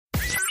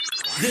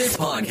This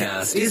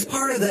podcast is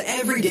part of the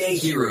Everyday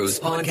Heroes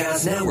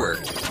Podcast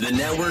Network, the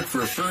network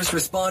for first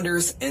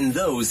responders and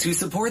those who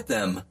support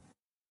them.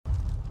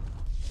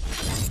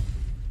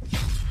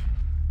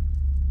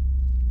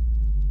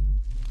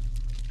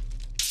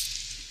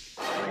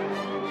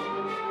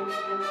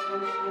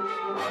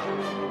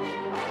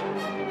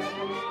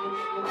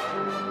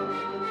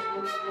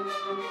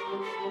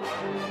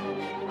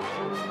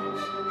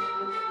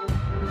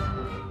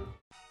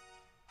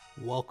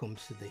 Welcome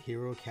to the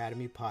Hero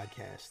Academy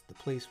podcast, the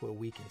place where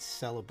we can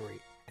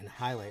celebrate and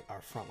highlight our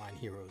frontline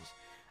heroes.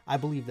 I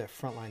believe that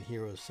frontline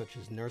heroes such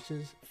as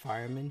nurses,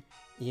 firemen,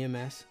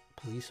 EMS,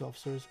 police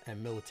officers,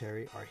 and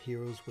military are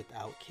heroes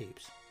without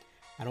capes.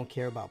 I don't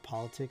care about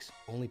politics,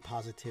 only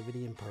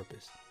positivity and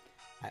purpose.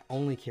 I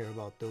only care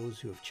about those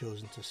who have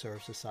chosen to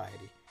serve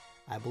society.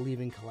 I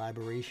believe in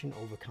collaboration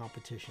over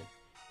competition.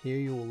 Here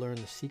you will learn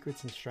the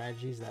secrets and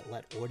strategies that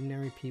let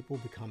ordinary people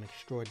become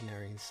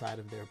extraordinary inside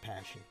of their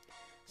passion.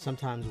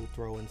 Sometimes we'll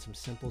throw in some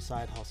simple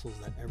side hustles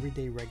that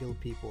everyday regular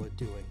people are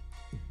doing.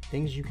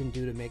 Things you can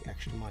do to make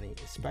extra money,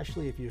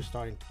 especially if you're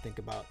starting to think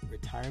about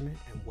retirement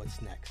and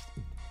what's next.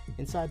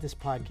 Inside this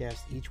podcast,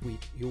 each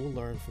week, you will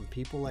learn from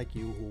people like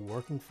you who are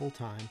working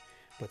full-time,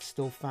 but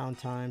still found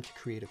time to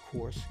create a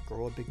course,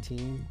 grow a big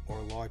team, or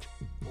a large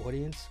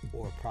audience,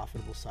 or a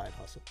profitable side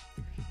hustle.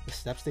 The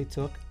steps they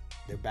took,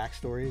 their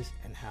backstories,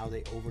 and how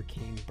they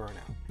overcame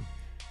burnout.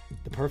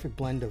 The perfect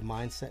blend of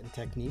mindset and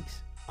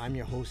techniques. I'm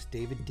your host,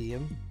 David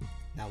Diem.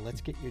 Now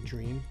let's get your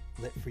dream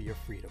lit for your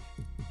freedom.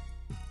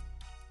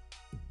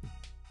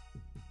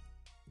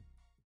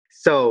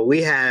 So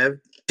we have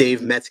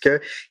Dave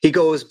Metzger. He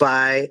goes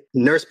by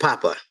Nurse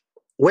Papa.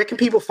 Where can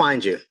people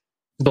find you?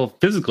 Well,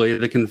 physically,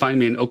 they can find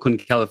me in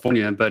Oakland,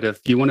 California. But if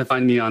you want to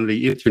find me on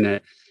the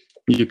internet,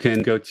 you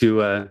can go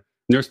to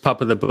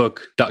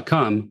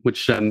nursepapathebook.com,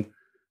 which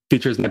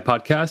features my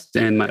podcast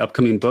and my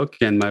upcoming book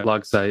and my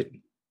blog site.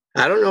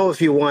 I don't know if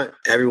you want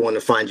everyone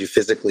to find you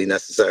physically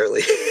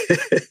necessarily.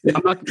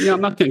 I'm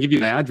not going to give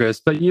you my address,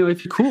 but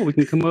if you're cool, we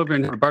can come over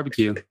and have a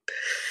barbecue.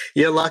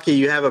 You're lucky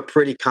you have a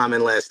pretty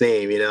common last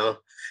name,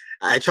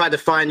 I tried to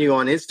find you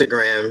on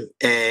Instagram,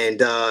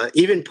 and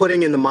even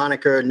putting in the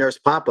moniker Nurse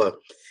Papa,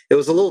 it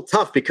was a little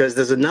tough because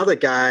there's another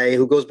guy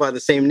who goes by the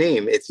same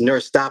name. It's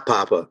Nurse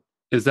Papa.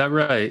 Is that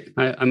right?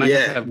 I might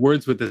have to have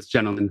words with this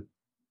gentleman.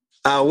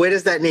 Where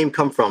does that name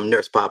come from,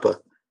 Nurse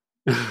Papa?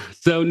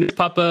 So Nurse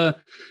Papa,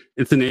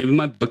 it's the name of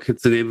my book.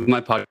 It's the name of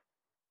my podcast.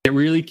 It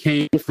really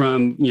came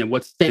from,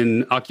 what's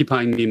been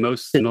occupying me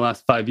most in the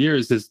last 5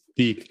 years is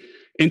the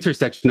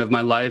intersection of my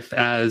life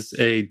as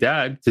a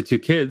dad to 2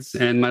 kids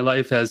and my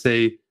life as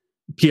a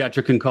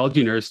pediatric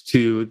oncology nurse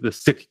to the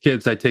sick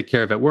kids I take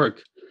care of at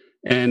work.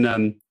 And,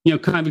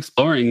 kind of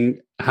exploring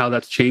how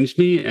that's changed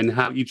me and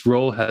how each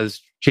role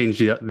has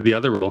changed the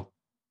other role.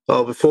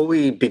 Well, before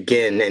we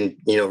begin and,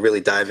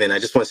 really dive in, I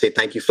just want to say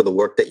thank you for the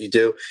work that you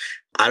do.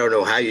 I don't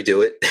know how you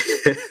do it.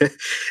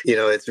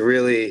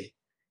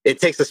 It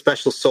takes a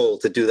special soul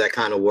to do that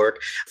kind of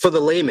work. For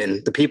the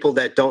layman, the people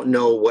that don't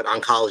know what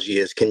oncology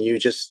is, can you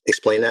just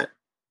explain that?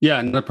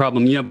 Yeah, no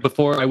problem.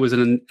 Before I was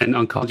an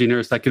oncology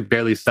nurse, I could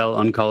barely sell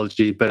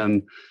oncology, but,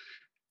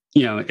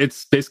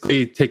 it's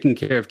basically taking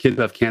care of kids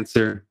who have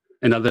cancer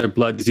and other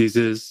blood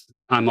diseases.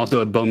 I'm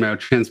also a bone marrow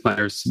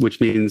transplanter, which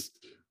means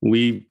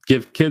we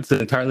give kids an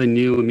entirely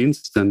new immune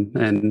system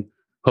and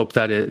hope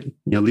that it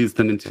leads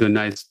them into a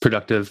nice,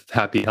 productive,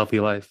 happy,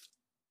 healthy life.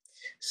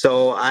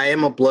 So I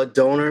am a blood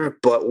donor,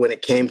 but when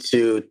it came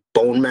to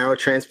bone marrow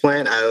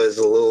transplant, I was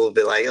a little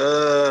bit like,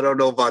 I don't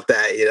know about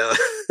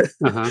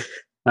that,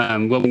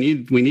 Well,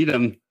 we need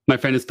them, my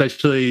friend,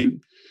 especially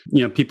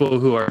people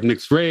who are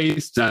mixed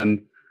race,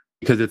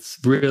 because it's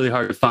really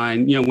hard to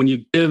find. When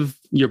you give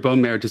your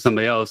bone marrow to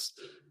somebody else,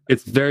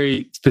 it's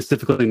very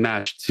specifically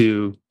matched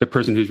to the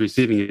person who's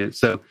receiving it.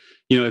 So,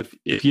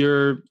 if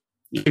you're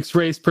mixed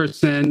race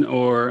person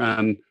or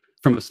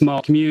from a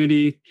small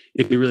community,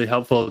 it'd be really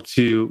helpful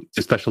to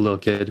a special little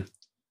kid.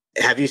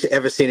 Have you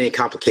ever seen any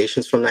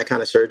complications from that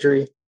kind of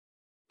surgery?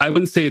 I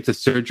wouldn't say it's a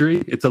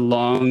surgery. It's a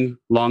long,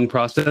 long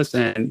process.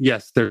 And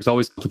yes, there's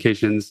always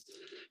complications.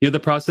 The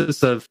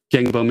process of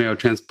getting bone marrow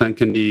transplant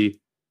can be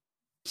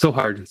so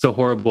hard, so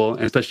horrible,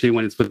 especially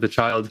when it's with a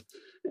child.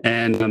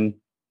 And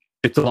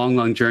it's a long,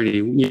 long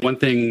journey. One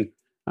thing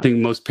I think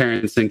most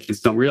parents and kids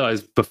don't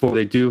realize before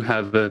they do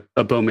have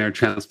a bone marrow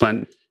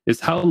transplant is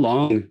how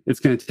long it's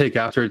going to take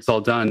after it's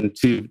all done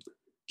to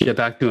get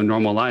back to a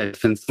normal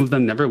life. And some of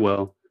them never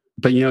will.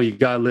 But, you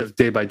got to live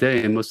day by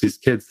day. And most of these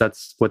kids,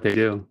 that's what they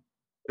do.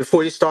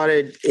 Before you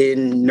started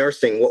in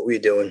nursing, what were you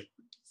doing?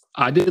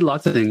 I did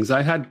lots of things.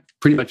 I had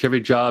pretty much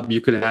every job you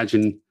could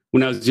imagine.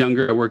 When I was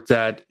younger, I worked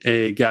at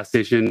a gas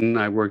station.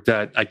 I worked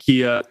at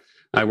IKEA.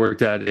 I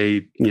worked at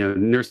a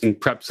nursing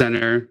prep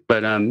center.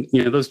 But,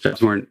 those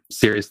jobs weren't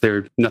serious. They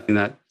were nothing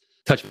that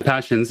touched my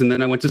passions. And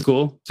then I went to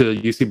school to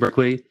UC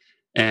Berkeley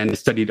and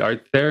studied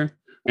art there.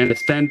 And I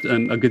spent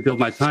a good deal of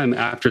my time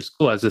after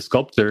school as a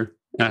sculptor.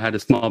 I had a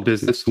small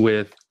business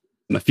with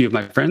a few of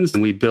my friends,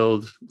 and we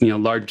build,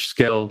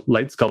 large-scale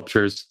light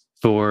sculptures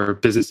for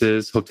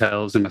businesses,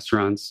 hotels, and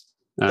restaurants.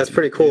 That's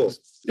pretty cool.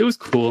 It was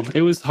cool.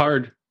 It was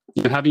hard.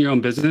 Having your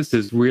own business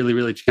is really,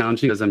 really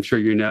challenging, as I'm sure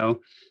you know.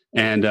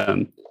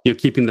 And,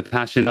 keeping the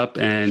passion up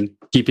and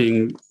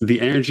keeping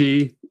the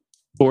energy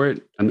for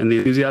it and the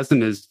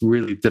enthusiasm is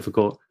really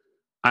difficult.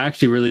 I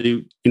actually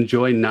really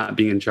enjoy not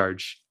being in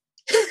charge.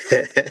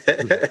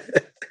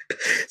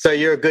 So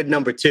you're a good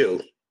number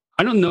 2.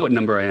 I don't know what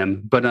number I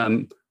am, but,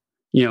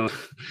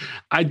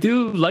 I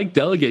do like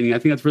delegating. I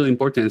think that's really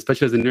important,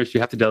 especially as a nurse. You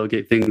have to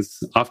delegate things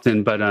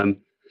often, but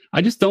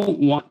I just don't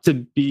want to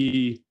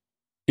be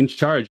in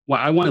charge. Well,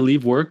 I want to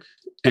leave work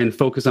and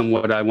focus on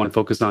what I want to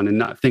focus on and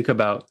not think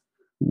about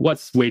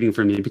what's waiting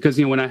for me. Because,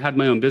 when I had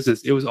my own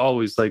business, it was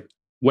always like,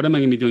 what am I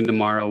going to be doing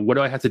tomorrow? What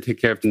do I have to take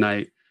care of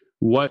tonight?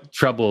 What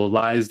trouble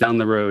lies down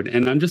the road?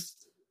 And I'm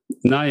just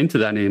not into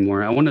that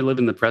anymore. I want to live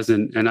in the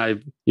present, and I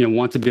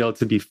want to be able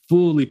to be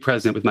fully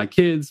present with my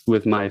kids,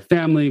 with my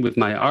family, with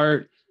my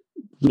art.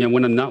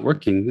 When I'm not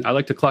working, I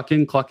like to clock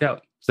in, clock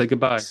out, say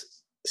goodbye.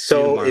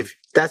 So if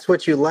that's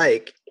what you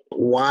like,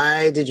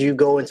 why did you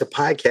go into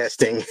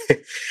podcasting?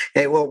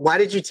 And why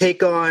did you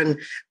take on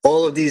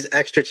all of these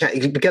extra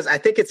because I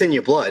think it's in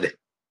your blood.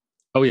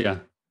 Oh yeah.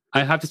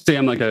 I have to say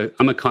I'm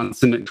a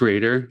consummate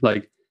creator.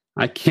 Like,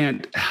 I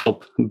can't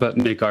help but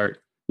make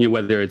art,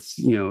 whether it's,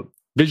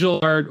 visual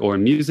art or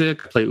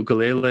music. I play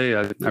ukulele.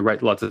 I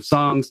write lots of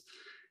songs,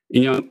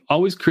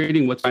 always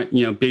creating what's,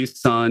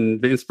 based on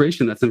the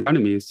inspiration that's in front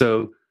of me.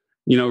 So,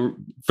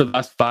 for the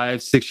last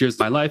 5-6 years of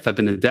my life, I've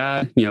been a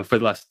dad. For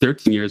the last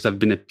 13 years, I've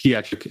been a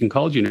pediatric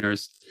oncology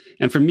nurse.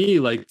 And for me,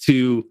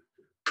 to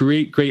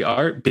create great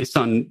art based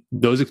on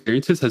those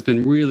experiences has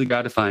been really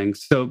gratifying.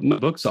 So my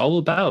book's all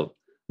about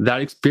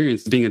that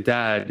experience, being a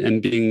dad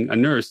and being a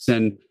nurse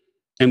and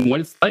what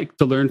it's like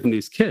to learn from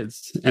these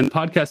kids. And the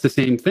podcast, the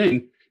same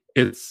thing.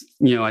 It's,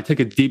 I take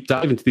a deep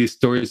dive into these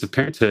stories of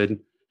parenthood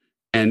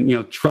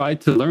and, try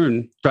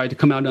to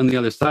come out on the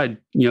other side,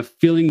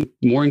 feeling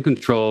more in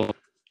control,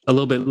 a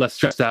little bit less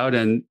stressed out,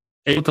 and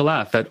able to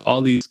laugh at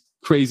all these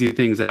crazy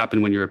things that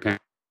happen when you're a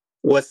parent.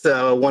 What's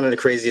one of the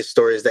craziest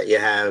stories that you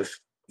have?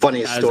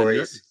 Funniest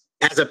stories?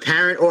 As a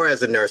parent or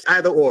as a nurse?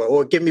 Either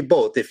or give me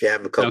both if you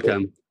have a couple.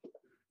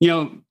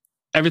 Okay.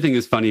 Everything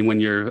is funny when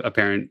you're a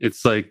parent.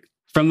 It's like,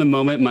 from the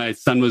moment my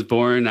son was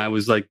born, I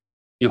was like,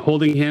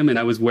 holding him, and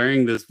I was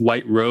wearing this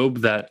white robe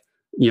that,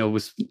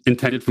 was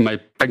intended for my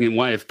pregnant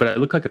wife, but I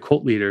looked like a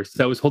cult leader.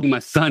 So I was holding my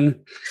son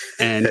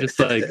and just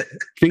like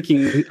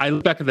thinking, I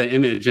look back at that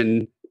image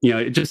and,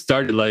 it just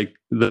started like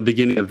the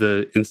beginning of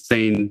the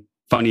insane,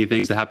 funny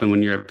things that happen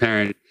when you're a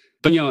parent.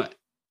 But,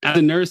 as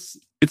a nurse,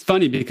 it's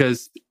funny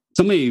because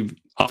so many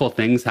awful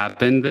things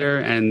happen there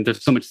and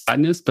there's so much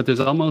sadness, but there's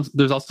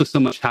also so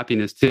much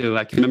happiness too.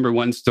 I can remember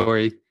one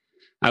story.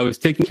 I was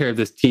taking care of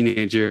this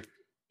teenager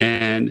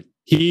and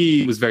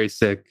he was very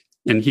sick.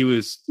 And he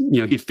was,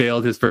 he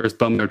failed his first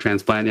bone marrow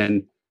transplant.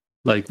 And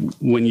like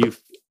when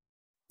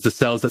the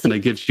cells that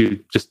somebody gives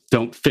you just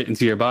don't fit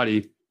into your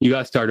body, you got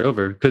to start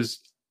over because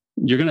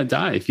you're going to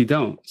die if you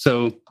don't.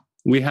 So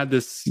we had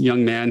this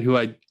young man who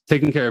I'd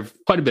taken care of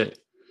quite a bit.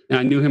 And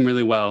I knew him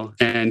really well.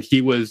 And he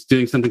was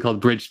doing something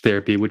called bridge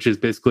therapy, which is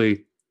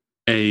basically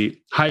a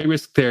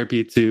high-risk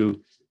therapy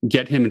to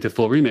get him into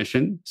full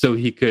remission so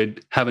he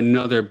could have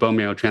another bone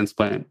marrow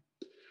transplant.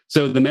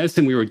 So the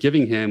medicine we were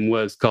giving him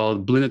was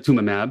called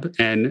blinatumomab.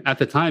 And at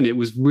the time, it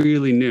was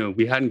really new.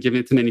 We hadn't given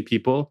it to many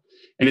people.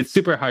 And it's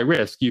super high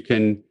risk. You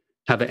can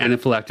have an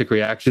anaphylactic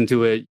reaction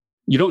to it.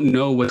 You don't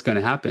know what's going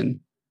to happen.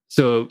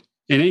 So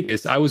in any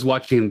case, I was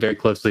watching him very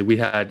closely. We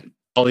had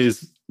all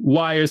these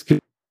wires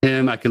connected to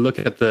him. I could look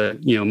at the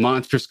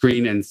monitor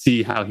screen and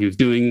see how he was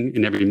doing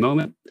in every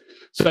moment.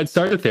 So I'd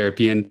started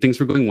therapy and things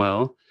were going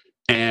well.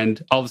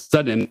 And all of a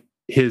sudden,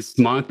 his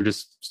monitor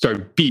just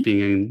started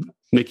beeping and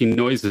making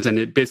noises. And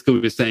it basically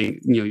was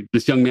saying,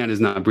 this young man is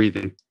not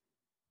breathing.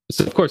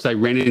 So, of course, I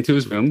ran into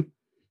his room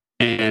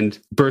and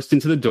burst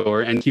into the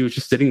door. And he was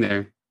just sitting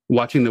there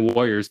watching the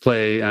Warriors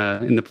play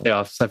in the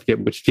playoffs. I forget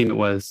which team it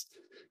was.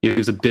 He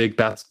was a big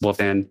basketball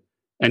fan.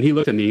 And he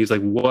looked at me. He's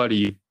like, what are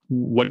you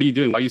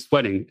doing? Why are you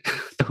sweating?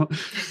 So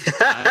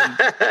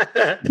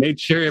I made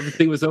sure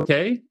everything was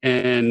okay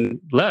and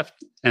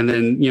left. And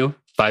then,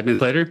 5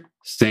 minutes later,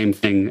 same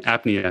thing,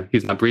 apnea.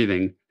 He's not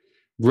breathing.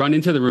 Run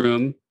into the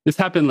room. This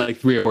happened like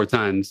 3 or 4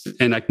 times,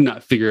 and I could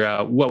not figure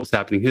out what was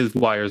happening. His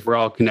wires were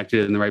all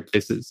connected in the right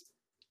places.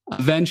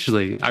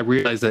 Eventually, I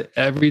realized that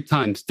every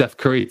time Steph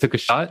Curry took a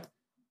shot,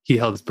 he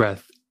held his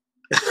breath.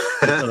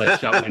 Until that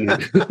shot went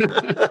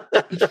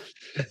in.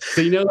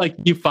 So,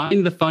 you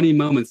find the funny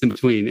moments in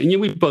between.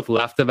 And we both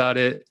laughed about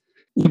it.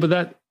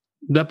 But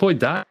that boy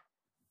died.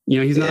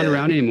 He's not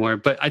around anymore.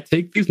 But I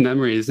take these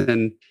memories,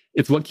 and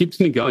it's what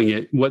keeps me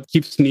going. What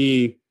keeps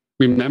me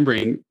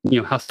remembering,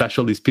 how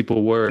special these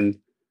people were and,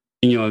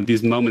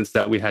 these moments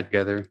that we had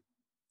together.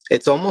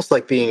 It's almost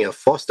like being a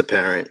foster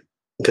parent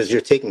because you're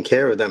taking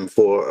care of them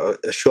for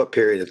a short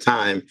period of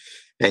time.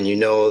 And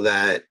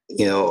that,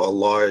 a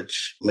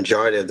large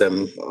majority of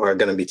them are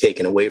going to be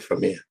taken away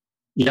from you.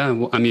 Yeah.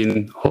 Well,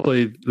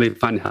 hopefully they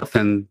find health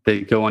and they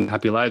go on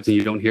happy lives and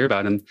you don't hear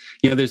about them.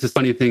 There's this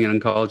funny thing in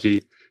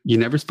oncology. you're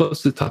never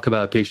supposed to talk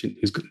about a patient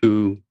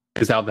who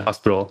is out of the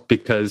hospital,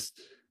 because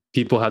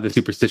people have the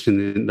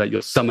superstition that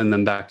you'll summon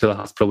them back to the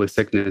hospital with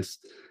sickness.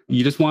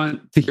 You just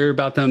want to hear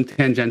about them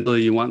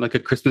tangentially. You want like a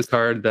Christmas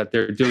card that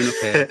they're doing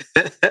okay.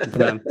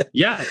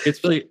 Yeah,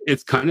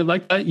 it's kind of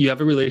like that. You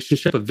have a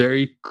relationship, a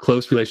very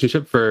close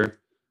relationship for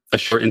a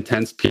short,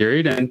 intense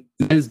period, and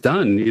it's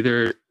done.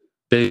 Either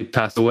they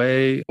pass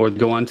away or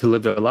go on to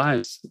live their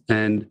lives.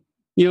 And,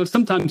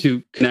 sometimes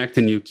you connect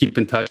and you keep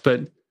in touch,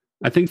 but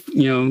I think,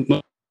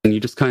 you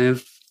just kind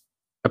of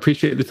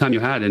appreciate the time you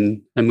had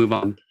and move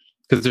on,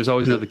 because there's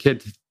always another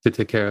kid to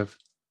take care of.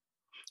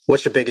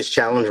 What's your biggest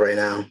challenge right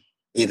now,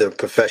 either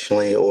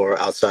professionally or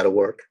outside of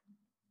work?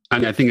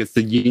 I think it's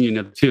the union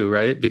of the two,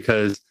 right?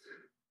 Because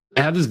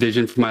I have this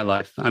vision for my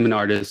life. I'm an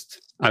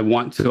artist. I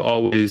want to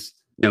always,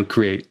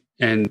 create.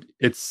 And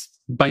it's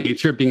by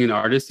nature, being an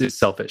artist is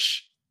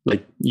selfish.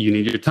 Like, you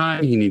need your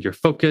time, you need your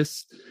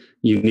focus,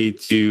 you need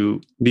to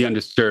be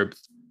undisturbed.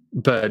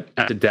 But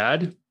as a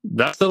dad,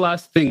 that's the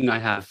last thing I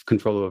have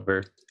control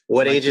over.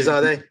 What ages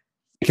are they?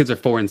 Kids are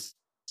 4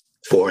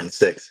 and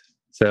 6.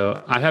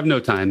 So I have no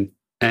time.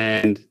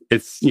 And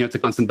it's, it's a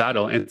constant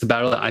battle. And it's a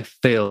battle that I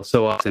fail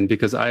so often,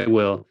 because I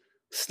will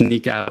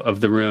sneak out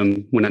of the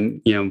room when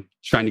I'm,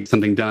 trying to get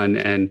something done,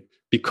 and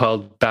be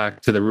called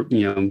back to the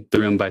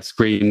room by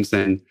screams,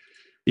 and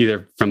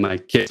either from my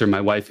kids or my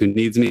wife who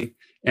needs me.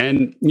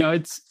 And,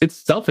 it's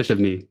selfish of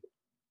me.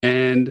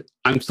 And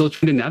I'm still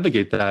trying to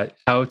navigate that,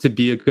 how to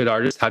be a good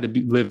artist, how to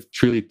live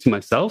truly to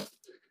myself,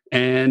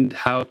 and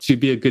how to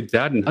be a good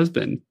dad and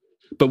husband.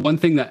 But one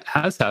thing that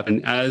has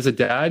happened as a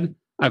dad,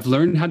 I've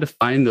learned how to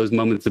find those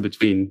moments in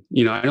between.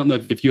 I don't know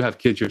if you have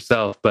kids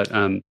yourself, but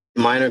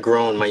mine are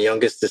grown. My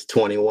youngest is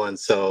 21,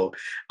 so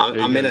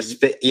I'm in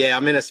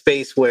a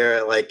space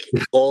where, like,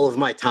 all of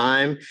my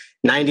time,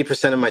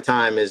 90% of my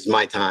time is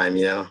my time.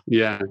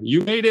 Yeah,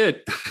 you made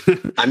it.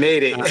 I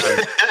made it.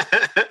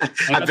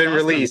 I've been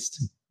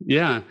released.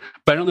 Yeah,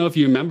 but I don't know if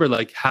you remember,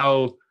 like,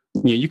 how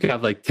you could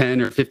have like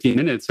 10 or 15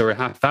 minutes or a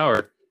half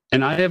hour.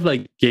 And I have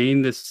like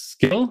gained this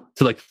skill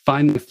to like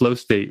find the flow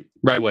state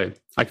right away.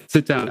 I can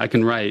sit down, I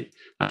can write,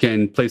 I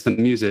can play some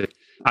music.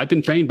 I've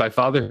been trained by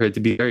fatherhood to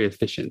be very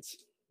efficient,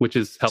 which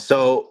is helpful.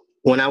 So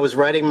when I was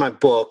writing my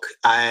book,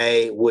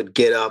 I would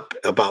get up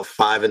about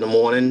 5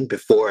 a.m.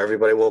 before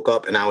everybody woke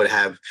up, and I would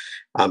have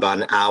about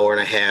an hour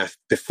and a half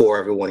before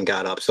everyone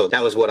got up. So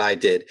that was what I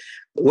did.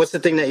 What's the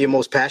thing that you're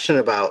most passionate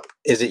about?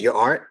 Is it your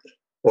art?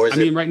 Or is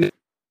it... right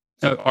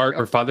now, art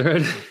or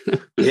fatherhood?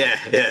 Yeah.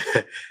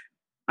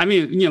 I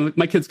mean,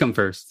 my kids come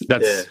first.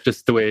 That's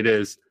just the way it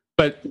is.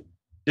 But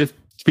if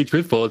to be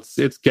truthful,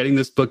 it's getting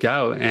this book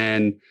out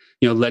and,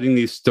 letting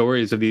these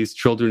stories of these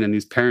children and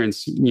these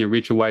parents,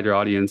 reach a wider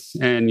audience,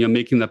 and,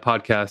 making the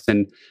podcast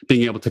and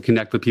being able to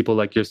connect with people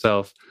like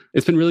yourself.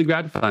 It's been really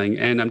gratifying.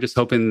 And I'm just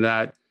hoping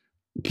that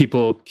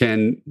people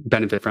can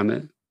benefit from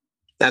it.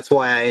 That's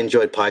why I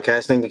enjoyed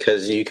podcasting,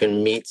 because you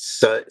can meet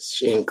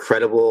such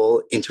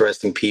incredible,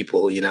 interesting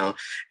people,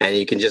 and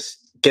you can just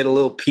get a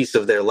little piece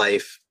of their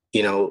life,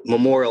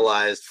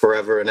 memorialized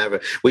forever and ever.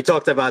 We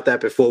talked about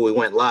that before we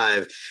went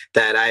live,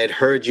 that I had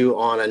heard you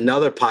on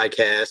another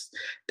podcast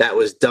that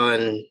was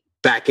done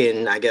back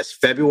in, I guess,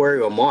 February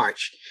or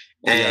March.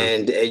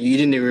 And you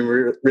didn't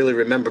even really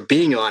remember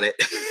being on it.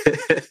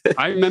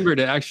 I remembered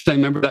it. Actually, I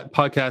remember that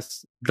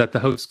podcast that the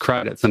host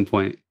cried at some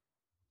point,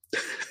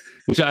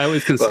 which I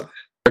always consider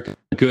a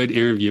good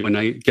interview when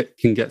I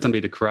can get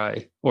somebody to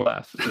cry or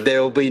laugh.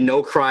 There will be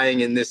no crying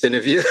in this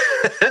interview.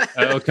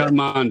 Oh, come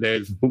on,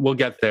 Dave. We'll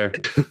get there.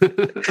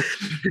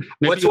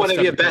 What's one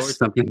of your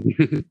best?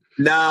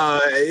 No,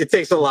 it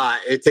takes a lot.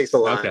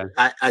 Okay.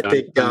 I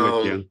think,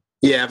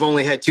 I've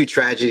only had 2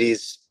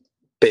 tragedies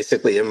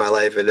basically in my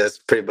life, and that's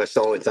pretty much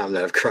the only time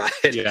that I've cried.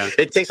 Yeah.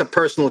 It takes a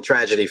personal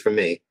tragedy for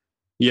me.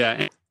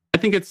 Yeah. I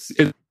think it's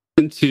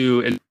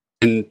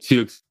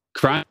into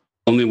cry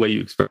the only way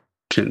you express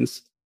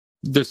emotions.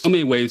 There's so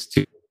many ways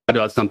to write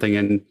about something,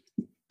 and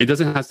it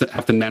doesn't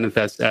have to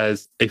manifest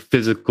as a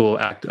physical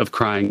act of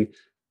crying.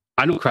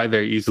 I don't cry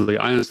very easily.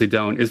 I honestly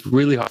don't. It's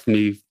really hard for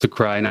me to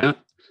cry. And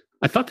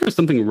I thought there was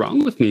something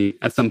wrong with me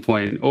at some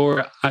point,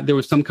 or there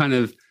was some kind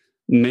of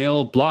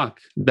male block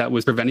that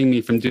was preventing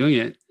me from doing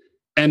it.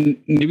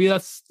 And maybe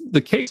that's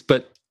the case.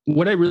 But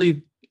what I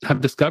really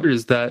have discovered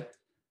is that,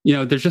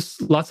 there's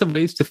just lots of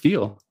ways to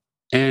feel.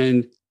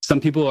 And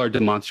some people are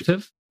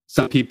demonstrative.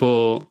 Some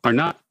people are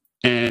not.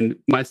 And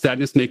my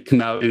sadness may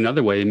come out in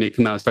another way. It may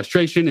come out as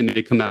frustration. It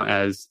may come out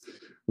as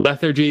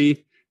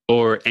lethargy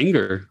or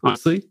anger,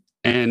 honestly.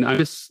 And I'm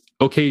just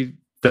okay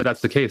that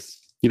that's the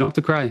case. You don't have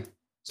to cry.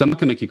 So I'm not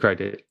going to make you cry,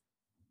 Dave.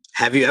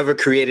 Have you ever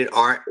created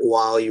art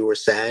while you were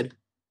sad?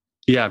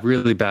 Yeah,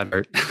 really bad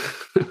art.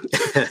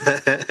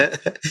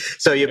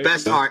 So your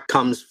best art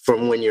comes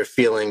from when you're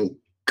feeling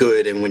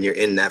good and when you're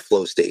in that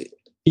flow state.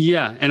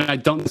 Yeah. And I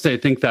don't say I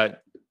think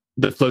that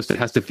the flow state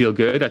has to feel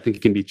good. I think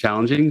it can be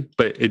challenging,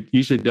 but it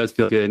usually does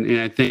feel good. And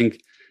I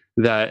think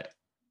that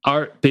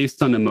art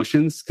based on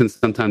emotions can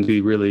sometimes be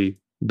really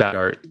bad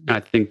art. I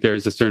think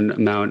there's a certain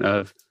amount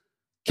of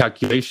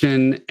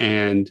calculation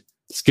and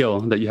skill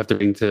that you have to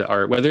bring to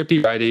art, whether it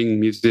be writing,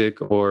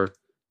 music, or,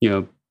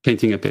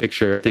 painting a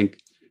picture. I think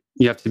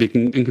you have to be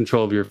in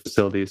control of your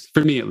facilities.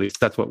 For me, at least,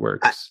 that's what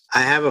works.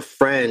 I have a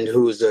friend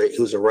who's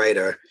a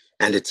writer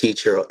and a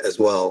teacher as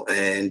well,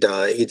 and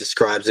he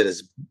describes it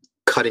as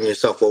cutting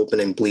yourself open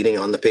and bleeding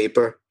on the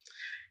paper.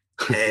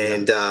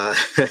 And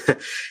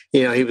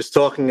he was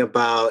talking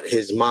about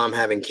his mom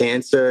having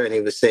cancer, and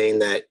he was saying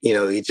that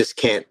he just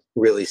can't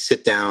really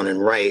sit down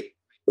and write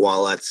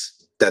while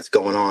that's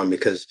going on,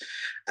 because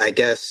I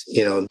guess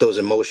those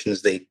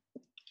emotions,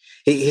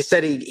 he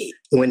said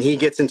when he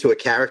gets into a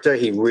character,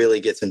 he really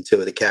gets into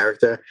the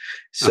character.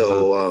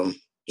 So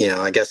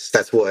I guess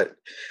that's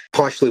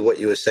partially what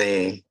you were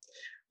saying.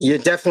 You're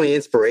definitely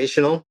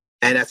inspirational,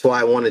 and that's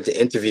why I wanted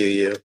to interview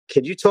you.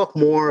 Could you talk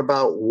more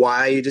about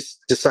why you just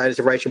decided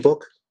to write your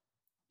book?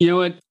 You know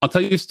what? I'll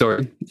tell you a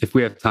story if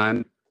we have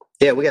time.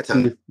 Yeah, we got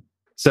time.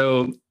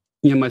 So,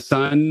 my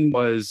son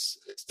was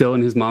still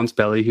in his mom's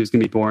belly. He was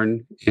going to be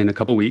born in a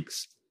couple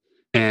weeks.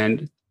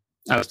 And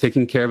I was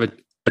taking care of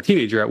a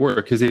teenager at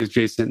work. His name is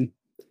Jason.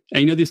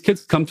 And, these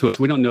kids come to us.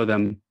 We don't know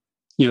them.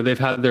 They've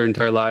had their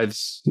entire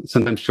lives,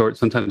 sometimes short,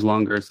 sometimes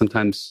longer,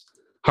 sometimes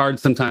hard,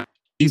 sometimes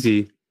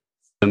easy.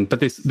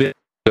 But they to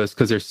us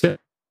because they're sick.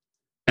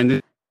 And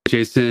then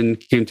Jason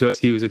came to us.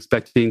 He was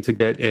expecting to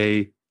get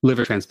a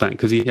liver transplant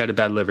because he had a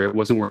bad liver. It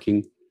wasn't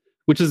working,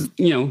 which is,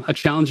 a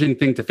challenging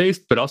thing to face,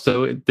 but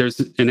also there's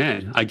an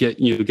end.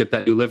 You get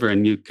that new liver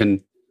and you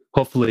can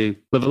hopefully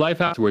live a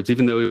life afterwards,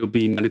 even though it will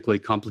be medically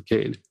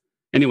complicated.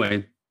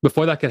 Anyway,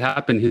 before that could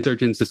happen, his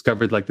surgeons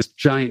discovered this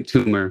giant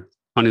tumor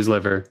on his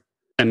liver.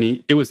 I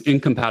mean, it was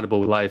incompatible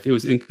with life. It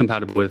was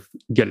incompatible with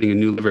getting a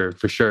new liver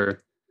for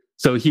sure.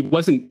 So he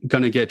wasn't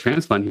going to get a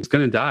transplant. He was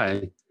going to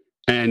die.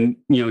 And,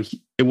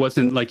 it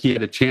wasn't like he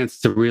had a chance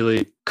to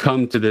really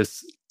come to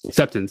this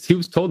acceptance. He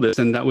was told this,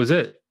 and that was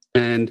it.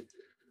 And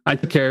I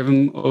took care of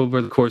him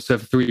over the course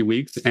of 3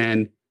 weeks.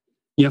 And,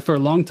 for a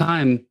long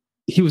time,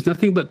 he was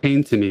nothing but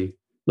pain to me.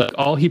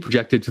 All he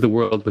projected to the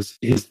world was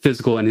his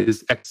physical and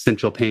his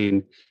existential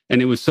pain. And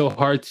it was so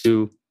hard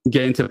to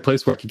get into a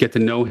place where I could get to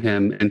know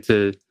him and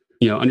to,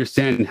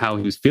 understand how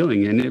he was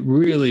feeling. And it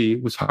really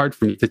was hard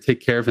for me to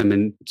take care of him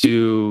and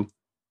to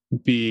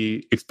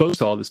be exposed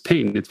to all this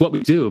pain. It's what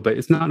we do, but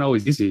it's not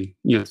always easy.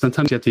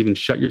 Sometimes you have to even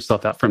shut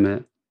yourself out from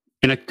it.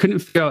 And I couldn't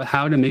figure out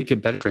how to make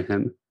it better for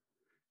him.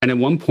 And at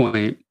one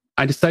point,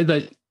 I decided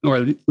that, or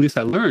at least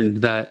I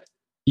learned that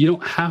you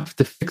don't have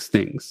to fix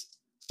things.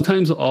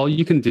 Sometimes all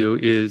you can do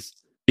is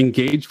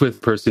engage with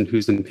the person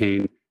who's in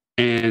pain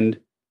and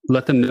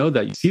let them know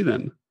that you see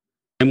them.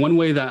 And one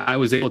way that I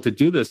was able to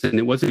do this, and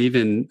it wasn't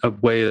even a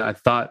way that I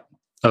thought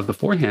of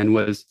beforehand,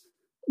 was,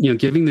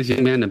 giving this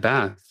young man a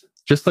bath,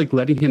 just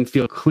letting him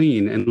feel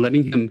clean and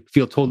letting him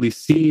feel totally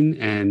seen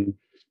and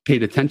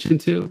paid attention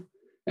to.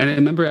 And I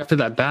remember after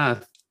that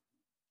bath,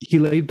 he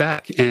laid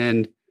back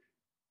and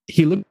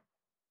he looked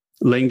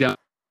laying down on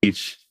the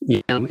beach,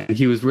 and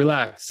he was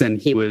relaxed and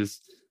he was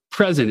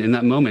present in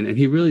that moment. And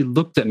he really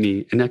looked at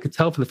me, and I could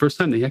tell for the first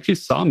time that he actually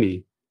saw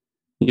me.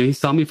 He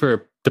saw me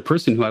for the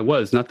person who I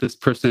was, not this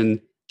person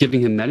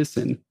giving him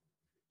medicine.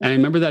 And I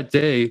remember that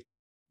day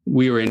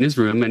we were in his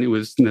room, and it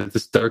was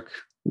this dark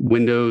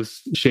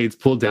windows, shades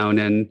pulled down,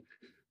 and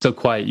so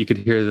quiet you could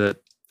hear the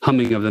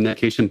humming of the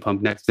medication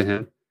pump next to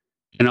him.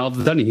 And all of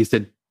a sudden he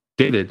said,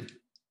 "David."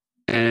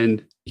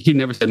 And he'd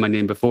never said my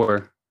name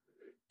before.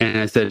 And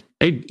I said,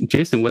 "Hey,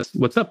 Jason,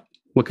 what's up?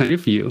 What can I do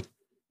for you?"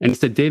 And he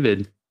said,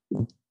 "David,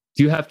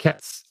 do you have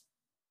cats?"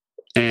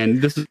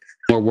 And this is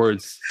more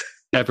words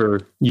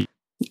ever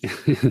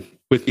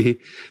with me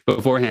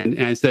beforehand.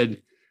 And I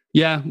said,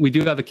 "Yeah, we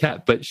do have a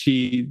cat, but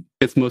she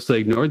gets mostly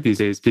ignored these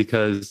days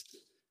because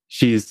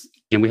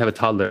we have a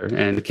toddler,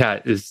 and the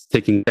cat is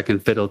taking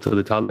second fiddle to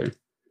the toddler."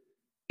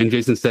 And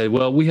Jason said,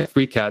 "Well, we have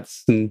 3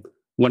 cats, and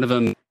one of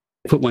them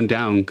put one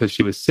down because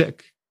she was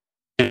sick."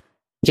 And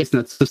Jason,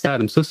 that's so sad.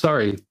 I'm so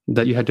sorry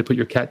that you had to put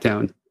your cat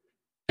down.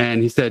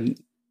 And he said,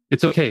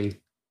 "It's okay.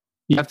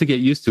 You have to get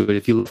used to it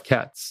if you love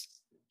cats."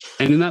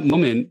 And in that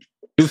moment,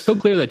 it was so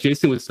clear that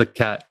Jason was a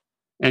cat,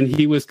 and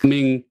he was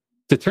coming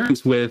to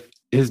terms with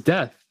his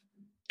death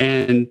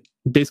and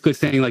basically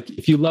saying,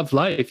 if you love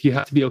life, you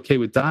have to be okay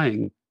with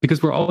dying,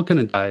 because we're all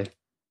going to die.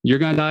 You're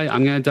going to die.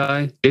 I'm going to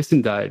die.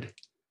 Jason died.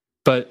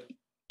 But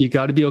you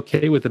got to be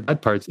okay with the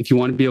bad parts if you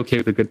want to be okay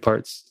with the good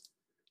parts.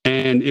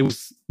 And it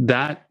was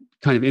that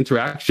kind of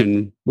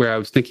interaction where I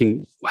was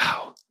thinking,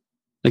 wow,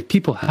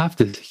 people have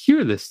to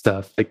hear this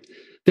stuff.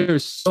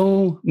 There's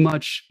so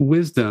much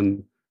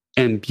wisdom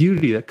and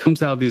beauty that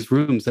comes out of these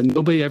rooms that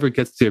nobody ever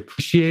gets to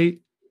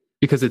appreciate,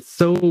 because it's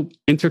so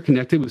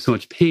interconnected with so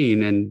much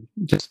pain and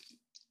just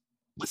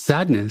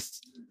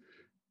sadness.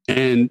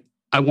 And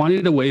I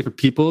wanted a way for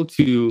people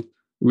to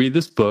read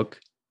this book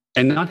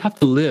and not have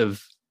to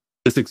live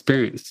this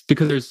experience,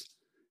 because there's,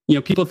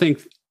 people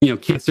think,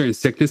 cancer and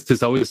sickness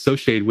is always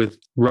associated with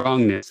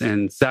wrongness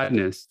and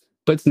sadness,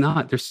 but it's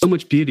not. There's so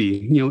much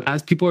beauty.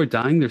 As people are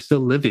dying, they're still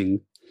living,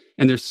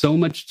 and there's so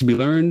much to be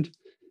learned.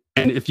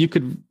 And if you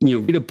could,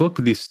 read a book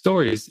with these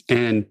stories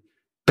and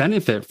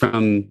benefit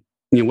from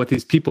what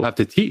these people have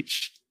to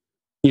teach.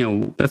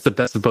 That's the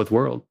best of both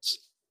worlds.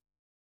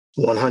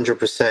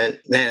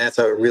 100%. Man, that's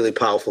a really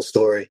powerful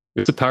story.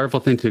 It's a powerful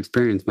thing to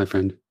experience, my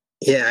friend.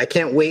 Yeah, I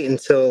can't wait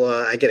until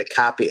I get a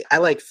copy. I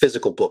like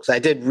physical books. I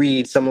did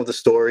read some of the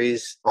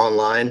stories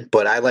online,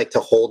 but I like to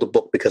hold a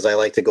book because I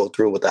like to go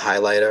through with the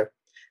highlighter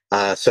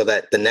so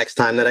that the next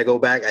time that I go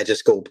back, I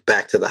just go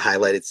back to the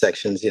highlighted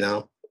sections,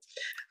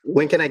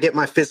 When can I get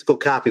my physical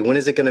copy? When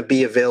is it going to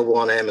be available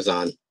on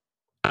Amazon?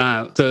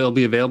 So it'll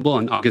be available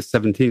on August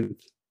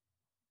 17th.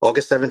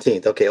 August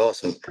 17th. Okay,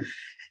 awesome.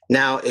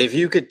 Now, if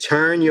you could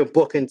turn your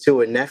book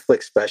into a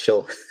Netflix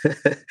special,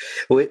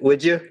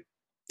 would you?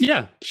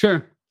 Yeah,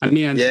 sure. I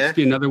mean, it'd just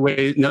be another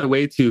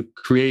way to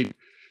create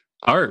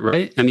art,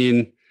 right? I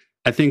mean,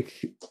 I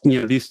think,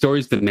 these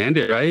stories demand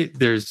it, right?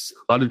 There's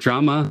a lot of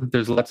drama.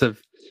 There's lots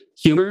of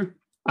humor.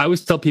 I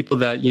always tell people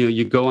that,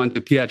 you go onto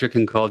Pediatric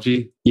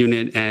Oncology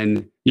unit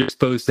and you're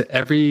exposed to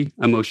every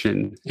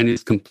emotion and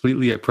it's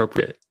completely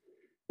appropriate.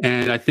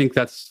 And I think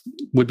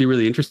would be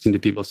really interesting to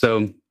people.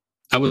 So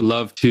I would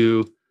love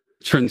to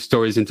turn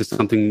stories into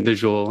something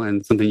visual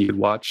and something you could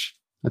watch.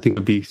 I think it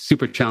would be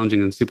super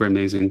challenging and super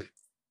amazing.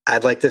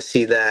 I'd like to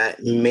see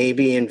that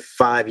maybe in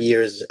 5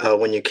 years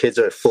when your kids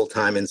are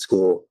full-time in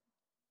school.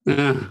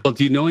 Well,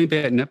 do you know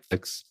anybody at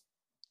Netflix?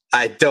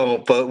 I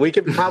don't, but we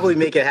could probably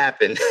make it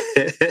happen.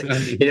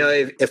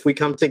 If we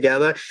come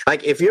together,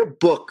 like if your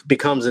book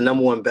becomes the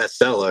 #1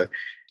 bestseller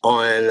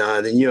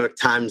on the New York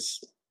Times,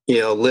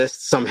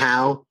 list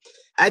somehow,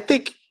 I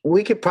think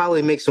we could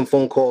probably make some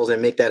phone calls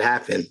and make that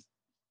happen.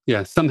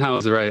 Yeah, somehow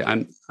is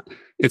right.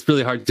 It's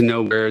really hard to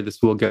know where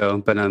this will go,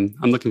 but I'm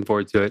looking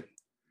forward to it.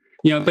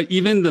 But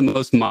even the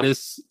most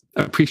modest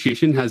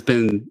appreciation has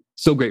been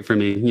so great for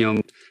me,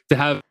 to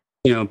have,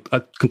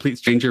 a complete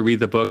stranger read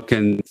the book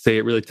and say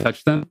it really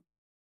touched them.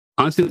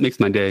 Honestly, it makes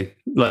my day.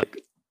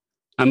 Like,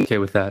 I'm okay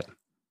with that.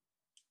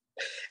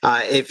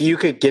 If you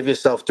could give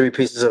yourself 3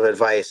 pieces of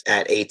advice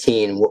at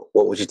 18,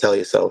 what would you tell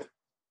yourself?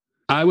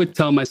 I would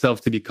tell myself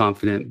to be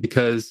confident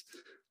because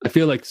I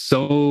feel like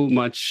so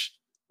much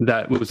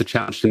that was a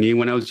challenge to me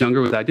when I was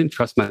younger was I didn't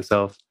trust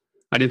myself.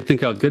 I didn't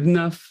think I was good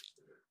enough.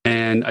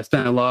 And I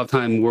spent a lot of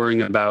time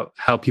worrying about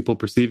how people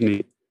perceive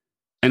me.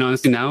 And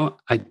honestly, now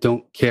I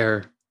don't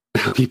care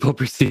how people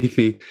perceive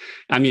me.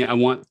 I mean, I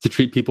want to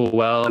treat people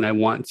well and I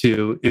want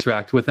to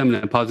interact with them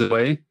in a positive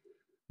way.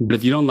 But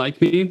if you don't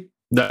like me,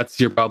 that's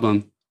your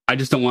problem. I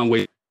just don't want to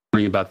wait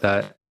worrying about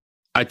that.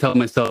 I tell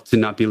myself to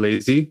not be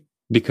lazy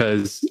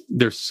because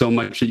there's so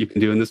much that you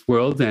can do in this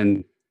world.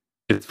 And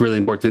it's really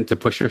important to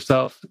push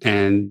yourself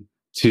and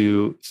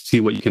to see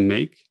what you can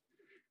make.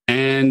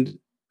 And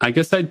I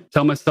guess I'd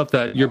tell myself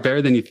that you're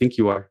better than you think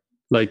you are.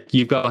 Like,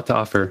 you've got a lot to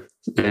offer,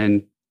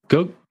 and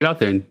go get out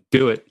there and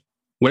do it.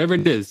 Whatever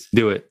it is,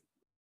 do it.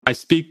 I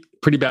speak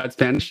pretty bad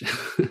Spanish,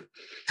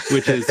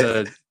 which is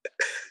a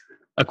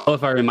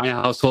qualifier in my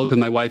household because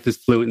my wife is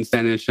fluent in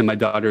Spanish and my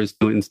daughter is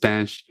fluent in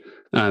Spanish.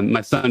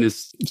 My son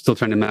is still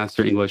trying to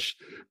master English,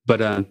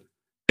 but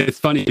it's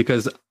funny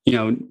because,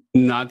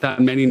 not that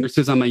many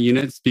nurses on my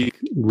unit speak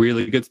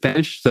really good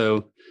Spanish.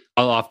 So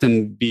I'll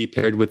often be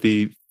paired with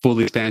the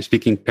fully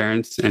Spanish-speaking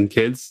parents and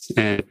kids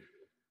and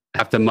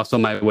have to muscle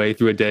my way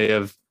through a day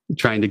of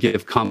trying to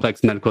give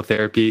complex medical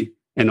therapy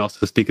and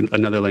also speak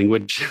another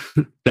language.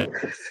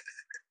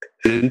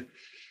 And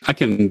I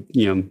can,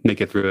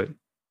 make it through it.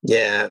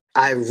 Yeah,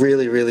 I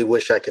really, really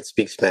wish I could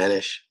speak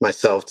Spanish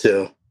myself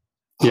too.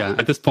 Yeah,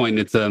 at this point,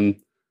 it's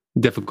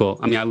difficult.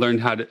 I mean, I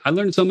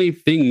learned so many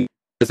things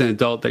as an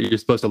adult that you're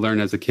supposed to learn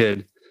as a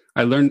kid.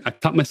 I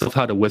taught myself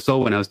how to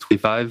whistle when I was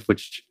 25,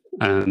 which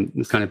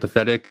is kind of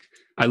pathetic.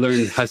 I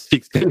learned how to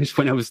speak Spanish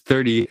when I was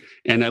 30,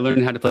 and I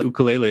learned how to play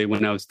ukulele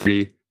when I was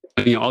 3.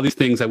 All these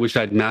things I wish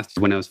I'd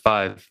mastered when I was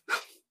 5.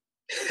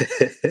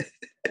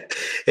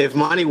 If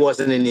money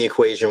wasn't in the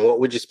equation, what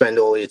would you spend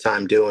all your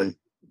time doing?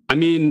 I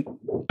mean,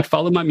 I'd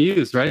follow my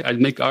muse, right? I'd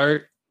make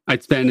art.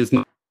 I'd spend as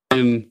much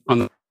time on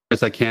the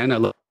as I can. I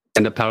love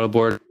stand-up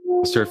paddleboard,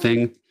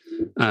 surfing.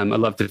 I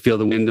love to feel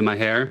the wind in my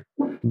hair.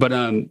 But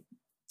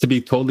to be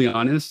totally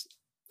honest,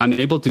 I'm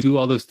able to do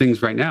all those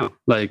things right now.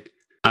 Like,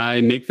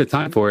 I make the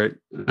time for it.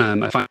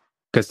 I find, like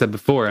I said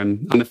before,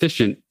 I'm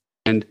efficient.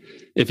 And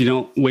if you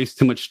don't waste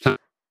too much time,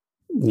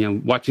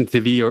 watching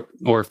TV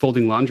or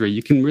folding laundry,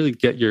 you can really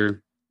get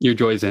your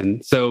joys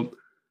in. So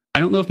I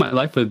don't know if my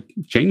life would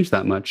change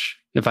that much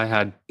if I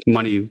had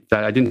money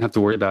that I didn't have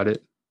to worry about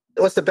it.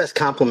 What's the best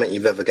compliment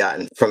you've ever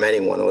gotten from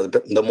anyone, or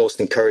the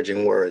most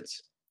encouraging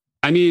words?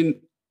 I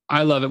mean,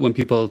 I love it when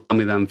people tell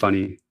me that I'm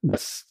funny.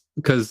 That's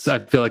because I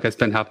feel like I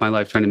spend half my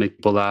life trying to make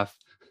people laugh.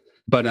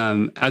 But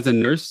as a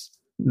nurse,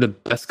 the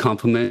best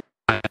compliment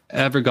I've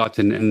ever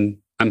gotten, and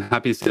I'm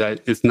happy to say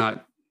that it's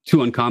not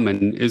too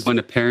uncommon, is when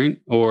a parent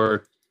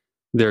or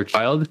their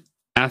child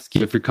asks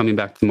you if you're coming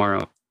back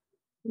tomorrow.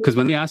 Because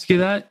when they ask you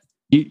that,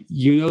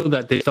 you know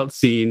that they felt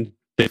seen,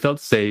 they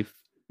felt safe,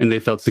 and they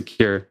felt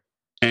secure.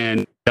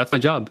 And that's my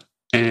job.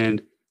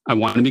 And I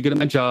want to be good at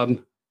my job,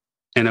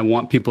 and I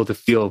want people to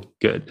feel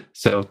good.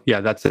 So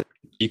yeah, that's it.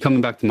 You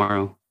coming back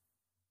tomorrow?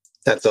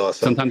 That's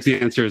awesome. Sometimes the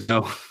answer is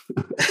no.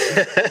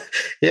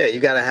 Yeah,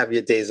 you got to have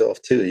your days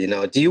off too.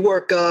 Do you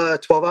work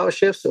 12-hour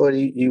shifts, or do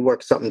you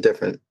work something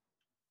different?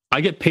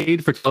 I get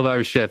paid for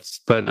 12-hour shifts,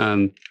 but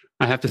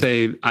I have to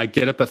say I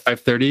get up at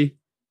 5:30.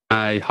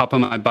 I hop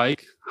on my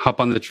bike,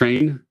 hop on the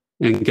train,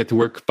 and get to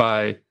work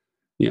by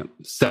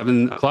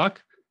 7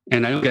 o'clock,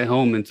 and I don't get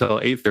home until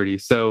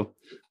 8:30. So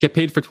get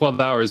paid for 12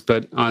 hours,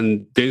 but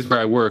on days where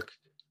I work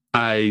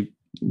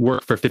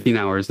for 15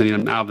 hours. I mean,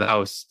 I'm out of the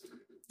house.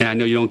 And I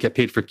know you don't get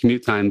paid for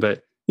commute time,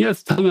 but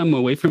it's time I'm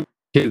away from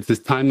kids. It's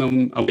time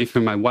I'm away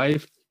from my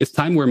wife. It's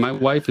time where my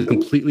wife is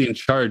completely in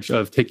charge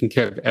of taking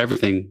care of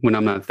everything when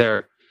I'm not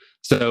there.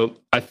 So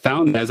I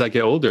found as I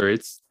get older,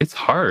 it's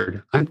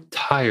hard. I'm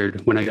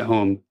tired when I get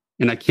home,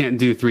 and I can't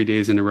do 3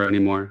 days in a row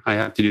anymore. I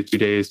have to do 2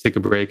 days, take a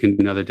break, and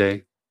do another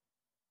day.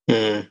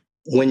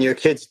 When your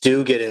kids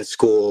do get in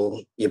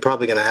school, you're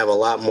probably going to have a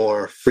lot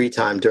more free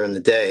time during the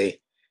day.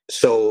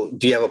 So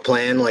do you have a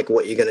plan, like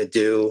what you're going to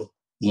do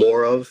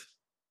more of?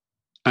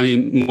 I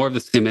mean, more of the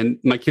same. And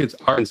my kids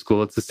are in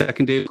school. It's the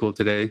second day of school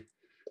today.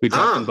 We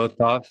dropped them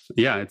both off.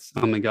 Yeah,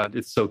 oh my God,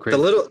 it's so crazy.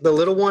 The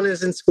little one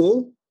is in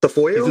school? The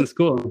 4-year-old? He's in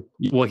school.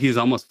 Well, he's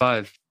almost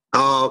 5.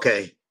 Oh,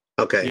 okay.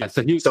 Yeah,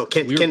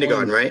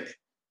 kindergarten, right?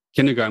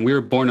 Kindergarten. We were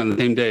born on the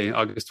same day,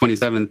 August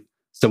 27th.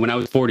 So when I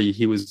was 40,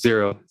 he was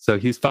 0. So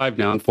he's 5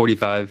 now. I'm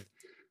 45.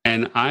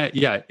 And we're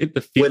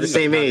the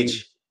same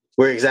age.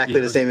 We're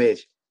exactly the same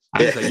age.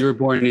 I was like, you were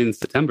born in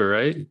September,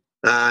 right?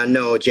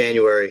 No,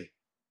 January.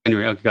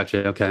 Okay,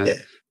 gotcha. Okay. Yeah.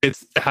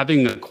 It's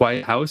having a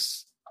quiet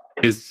house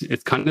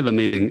it's kind of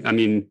amazing. I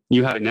mean,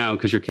 you have it now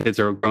because your kids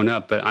are grown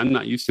up, but I'm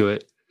not used to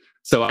it.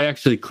 So I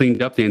actually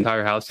cleaned up the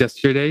entire house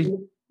yesterday,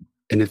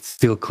 and it's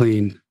still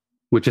clean,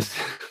 which is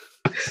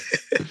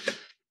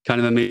kind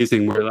of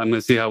amazing. I'm going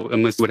to see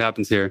what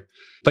happens here.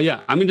 But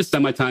yeah, I'm going to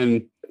spend my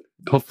time,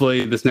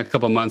 hopefully this next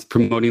couple of months,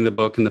 promoting the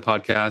book and the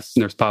podcast,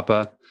 Nurse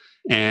Papa,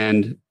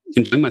 and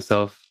enjoying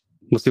myself.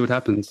 We'll see what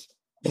happens.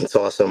 That's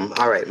awesome.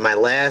 All right. My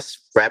last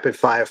rapid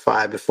fire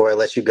 5 before I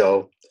let you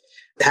go.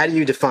 How do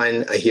you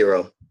define a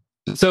hero?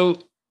 So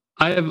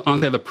I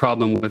honestly have a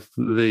problem with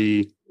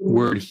the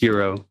word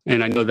hero.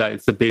 And I know that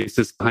it's the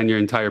basis behind your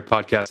entire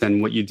podcast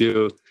and what you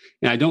do.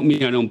 And I don't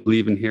mean I don't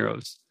believe in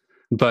heroes,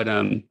 but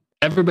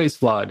everybody's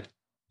flawed.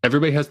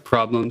 Everybody has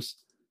problems.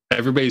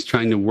 Everybody's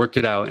trying to work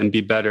it out and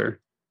be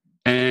better.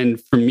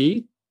 And for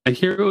me, a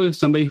hero is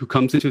somebody who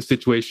comes into a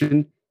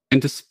situation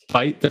and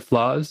despite their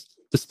flaws,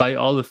 despite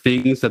all the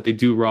things that they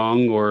do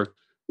wrong or,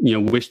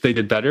 wish they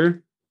did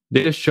better,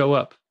 they just show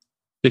up.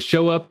 They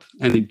show up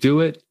and they do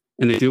it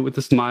with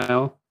a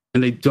smile,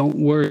 and they don't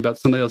worry about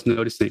somebody else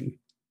noticing.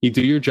 You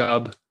do your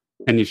job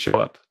and you show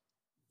up.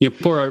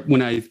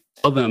 When I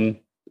tell them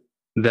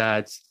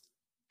that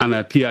I'm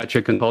a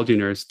pediatric oncology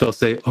nurse, they'll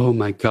say, "Oh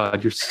my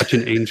God, you're such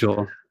an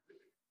angel."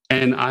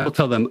 And I will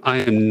tell them, I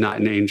am not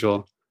an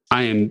angel.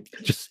 I am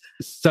just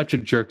such a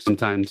jerk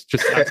sometimes.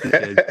 Just ask my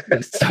kid.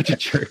 I'm such a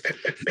jerk.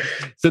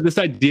 So this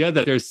idea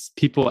that there's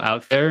people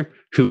out there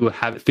who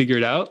have it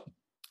figured out,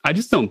 I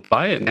just don't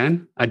buy it,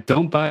 man. I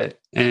don't buy it.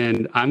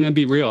 And I'm going to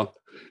be real.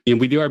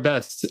 We do our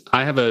best.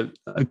 I have a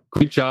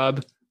great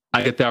job.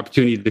 I get the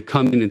opportunity to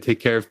come in and take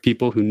care of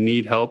people who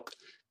need help.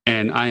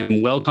 And I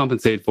am well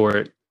compensated for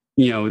it.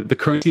 The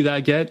currency that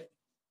I get,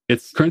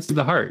 it's currency of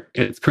the heart.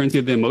 It's currency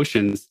of the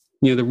emotions.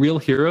 The real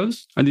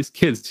heroes are these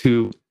kids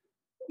who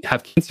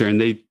have cancer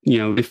and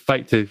they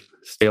fight to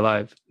stay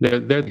alive. They're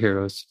the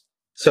heroes.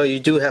 So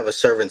you do have a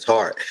servant's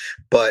heart,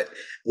 but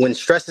when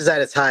stress is at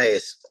its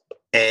highest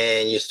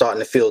and you're starting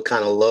to feel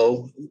kind of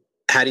low,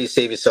 how do you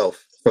save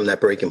yourself from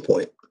that breaking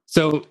point?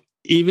 So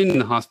even in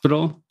the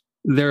hospital,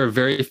 there are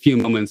very few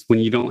moments when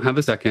you don't have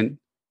a second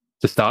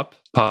to stop,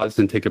 pause,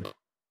 and take a breath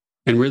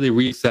and really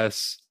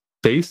reassess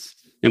space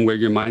and where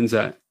your mind's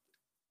at.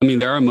 I mean,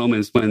 there are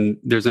moments when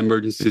there's an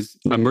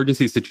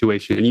emergency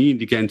situation and you need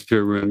to get into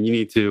a room. You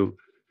need to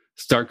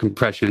start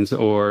compressions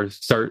or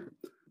start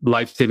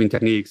life-saving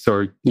techniques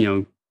or,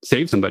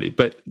 save somebody.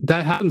 But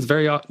that happens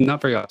not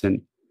very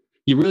often.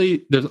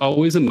 There's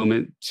always a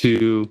moment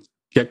to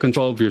get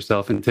control of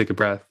yourself and take a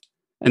breath.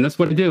 And that's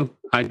what I do.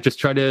 I just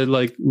try to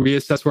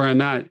reassess where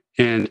I'm at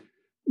and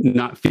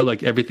not feel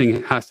like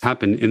everything has to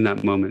happen in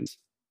that moment.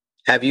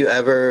 Have you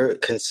ever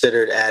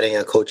considered adding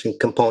a coaching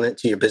component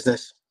to your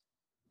business?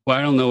 Well,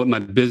 I don't know what my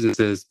business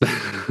is,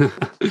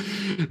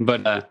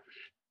 but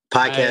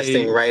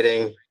podcasting,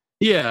 writing.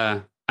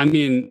 Yeah. I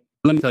mean,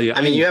 let me tell you.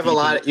 You have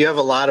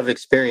a lot of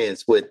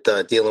experience with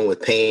dealing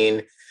with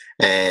pain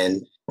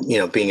and,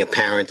 being a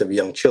parent of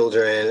young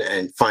children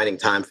and finding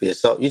time for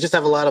yourself. You just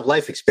have a lot of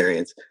life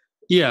experience.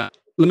 Yeah.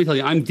 Let me tell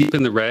you, I'm deep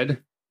in the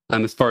red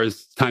as far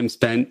as time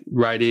spent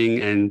writing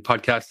and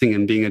podcasting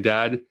and being a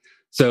dad.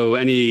 So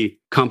any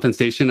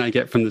compensation I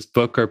get from this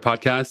book or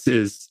podcast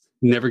is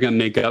never going to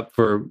make up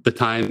for the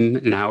time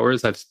and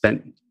hours I've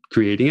spent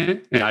creating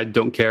it. And I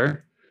don't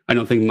care. I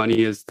don't think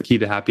money is the key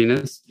to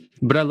happiness,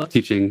 but I love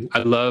teaching. I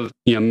love,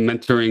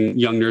 mentoring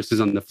young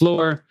nurses on the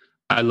floor.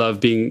 I love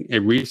being a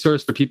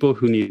resource for people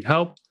who need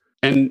help.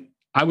 And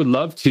I would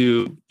love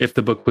to, if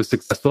the book was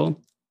successful,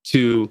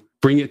 to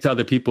bring it to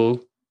other people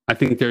I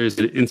think there is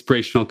an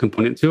inspirational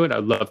component to it.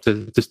 I'd love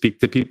to speak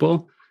to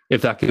people.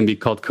 If that can be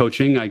called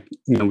coaching,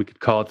 we could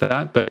call it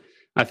that. But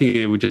I think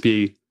it would just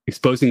be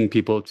exposing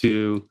people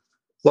to.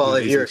 Well,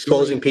 if you're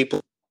exposing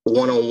people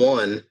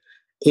one-on-one,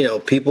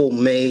 people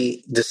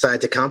may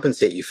decide to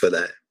compensate you for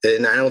that.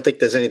 And I don't think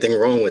there's anything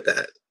wrong with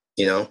that.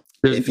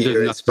 If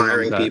you're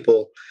inspiring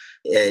people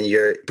and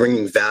you're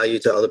bringing value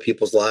to other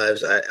people's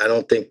lives, I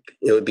don't think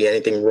it would be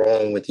anything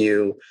wrong with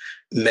you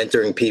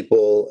mentoring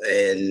people.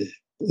 And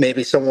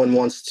maybe someone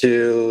wants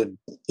to,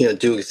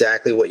 do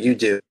exactly what you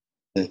do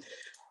and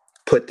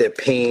put their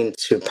pain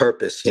to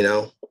purpose,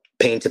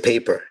 pain to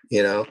paper,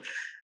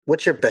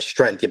 What's your best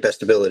strength, your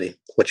best ability?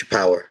 What's your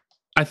power?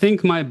 I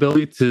think my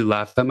ability to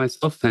laugh at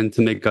myself and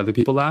to make other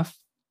people laugh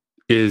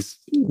is,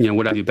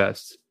 what I do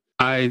best.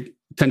 I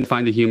tend to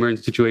find the humor in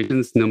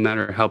situations, no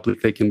matter how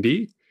bleak they can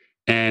be.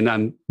 And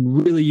I'm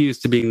really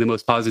used to being the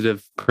most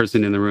positive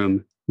person in the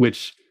room,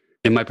 which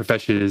in my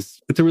profession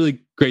it's a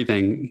really great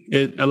thing.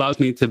 It allows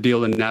me to be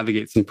able to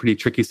navigate some pretty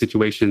tricky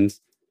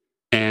situations.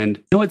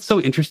 And it's so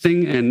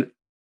interesting. And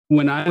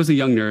when I was a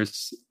young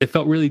nurse, it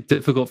felt really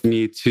difficult for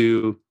me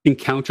to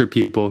encounter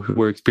people who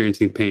were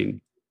experiencing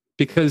pain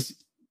because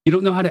you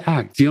don't know how to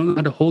act. You don't know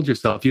how to hold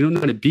yourself. You don't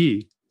know how to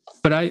be.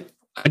 But I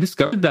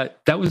discovered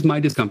that was my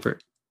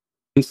discomfort.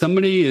 When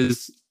somebody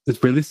is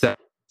really sad,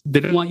 they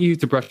don't want you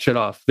to brush it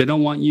off. They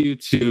don't want you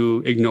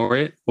to ignore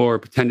it or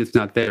pretend it's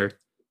not there.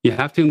 You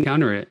have to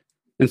encounter it.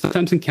 And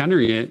sometimes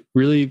encountering it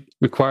really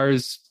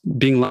requires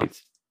being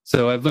light.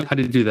 So I've learned how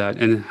to do that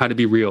and how to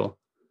be real.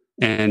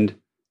 And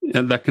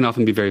that can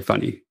often be very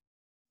funny.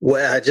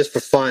 Well, just for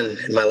fun,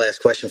 my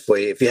last question for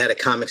you. If you had a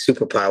comic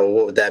superpower,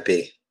 what would that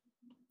be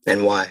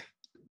and why?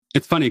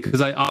 It's funny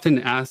because I often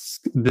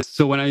ask this.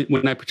 So when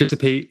I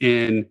participate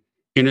in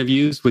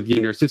interviews with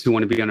young nurses who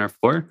want to be on our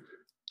floor,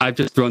 I've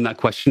just thrown that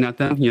question at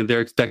them.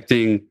 They're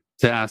expecting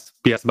to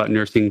be asked about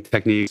nursing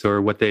techniques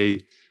or what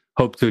they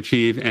hope to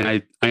achieve. And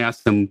I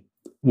ask them,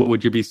 what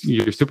would be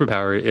your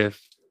superpower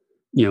if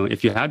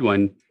you had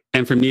one?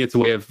 And for me, it's a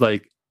way of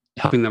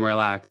helping them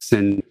relax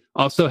and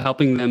also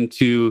helping them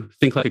to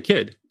think like a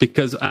kid,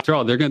 because after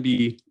all, they're going to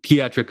be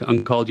pediatric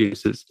oncology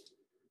nurses.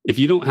 If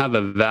you don't have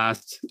a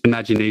vast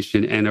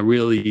imagination and a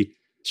really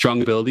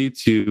strong ability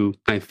to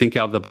think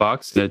out of the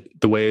box the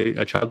way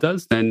a child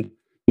does, then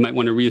you might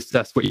want to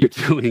reassess what you're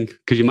doing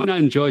because you might not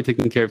enjoy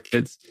taking care of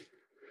kids.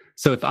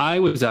 So if I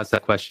was asked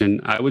that question,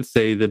 I would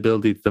say the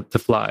ability to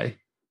fly.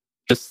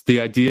 Just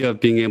the idea of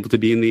being able to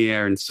be in the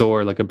air and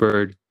soar like a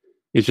bird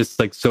is just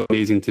so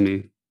amazing to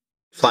me.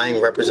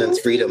 Flying represents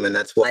freedom, and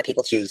that's why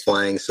people choose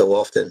flying so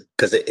often,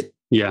 because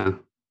yeah,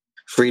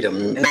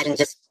 freedom. Imagine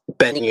just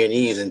bending your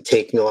knees and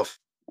taking off,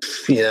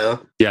 Yeah,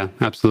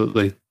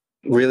 absolutely.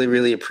 Really,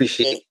 really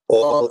appreciate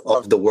all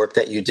of the work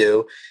that you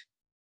do.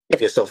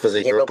 Give yourself as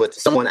a hero, but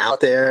someone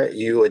out there,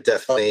 you are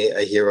definitely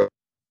a hero.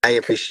 I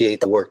appreciate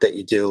the work that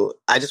you do.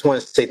 I just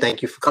want to say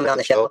thank you for coming on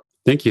the show.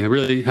 Thank you. I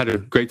really had a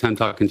great time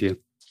talking to you.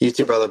 You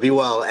too, brother. Be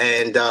well.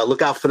 And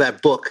look out for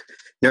that book,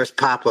 Nurse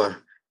Papa,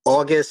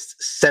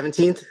 August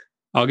 17th.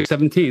 August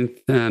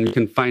 17th. You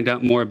can find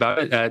out more about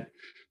it at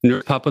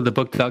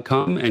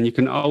nursepapathebook.com. And you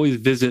can always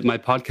visit my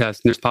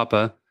podcast, Nurse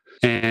Papa,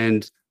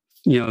 and,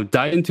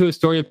 dive into a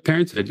story of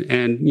parenthood.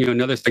 And,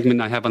 another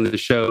segment I have on the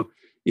show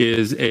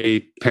is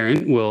a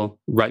parent will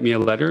write me a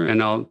letter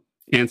and I'll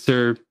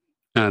answer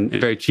in a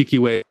very cheeky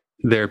way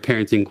their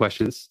parenting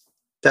questions.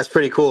 That's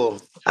pretty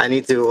cool. I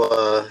need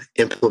to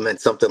implement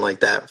something like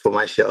that for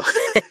my show.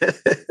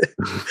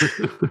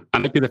 I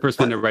might be the first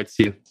one that writes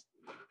to you.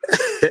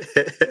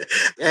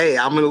 Hey,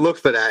 I'm going to look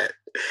for that.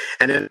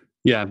 And then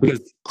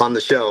because on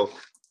the show.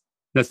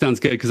 That sounds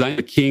good because I'm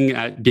a king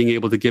at being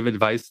able to give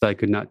advice that I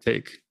could not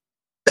take.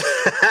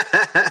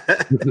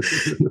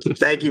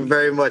 Thank you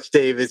very much,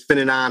 Dave. It's been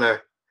an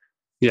honor.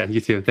 Yeah,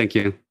 you too. Thank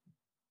you.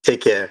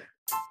 Take care.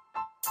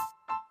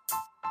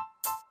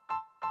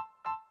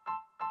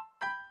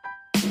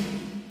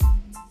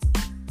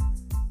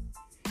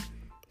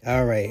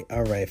 All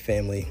right,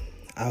 family.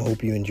 I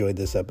hope you enjoyed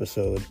this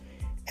episode.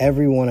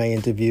 Everyone I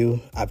interview,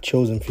 I've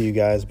chosen for you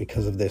guys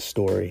because of their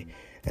story,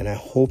 and I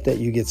hope that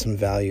you get some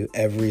value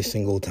every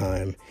single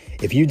time.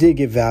 If you did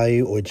get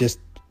value or just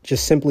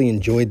simply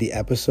enjoyed the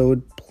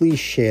episode, please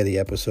share the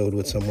episode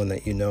with someone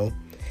that you know.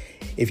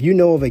 If you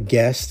know of a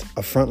guest,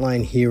 a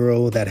frontline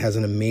hero that has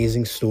an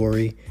amazing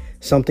story,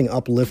 something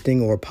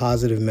uplifting or a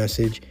positive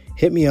message,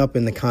 hit me up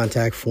in the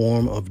contact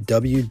form of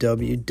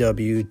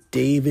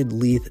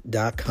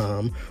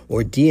www.davidleith.com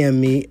or DM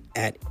me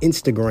at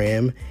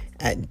Instagram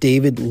at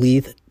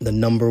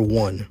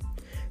davidleith1.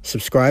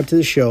 Subscribe to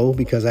the show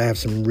because I have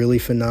some really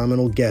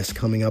phenomenal guests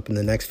coming up in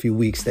the next few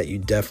weeks that you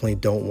definitely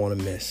don't want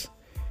to miss.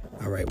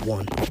 All right,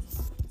 1.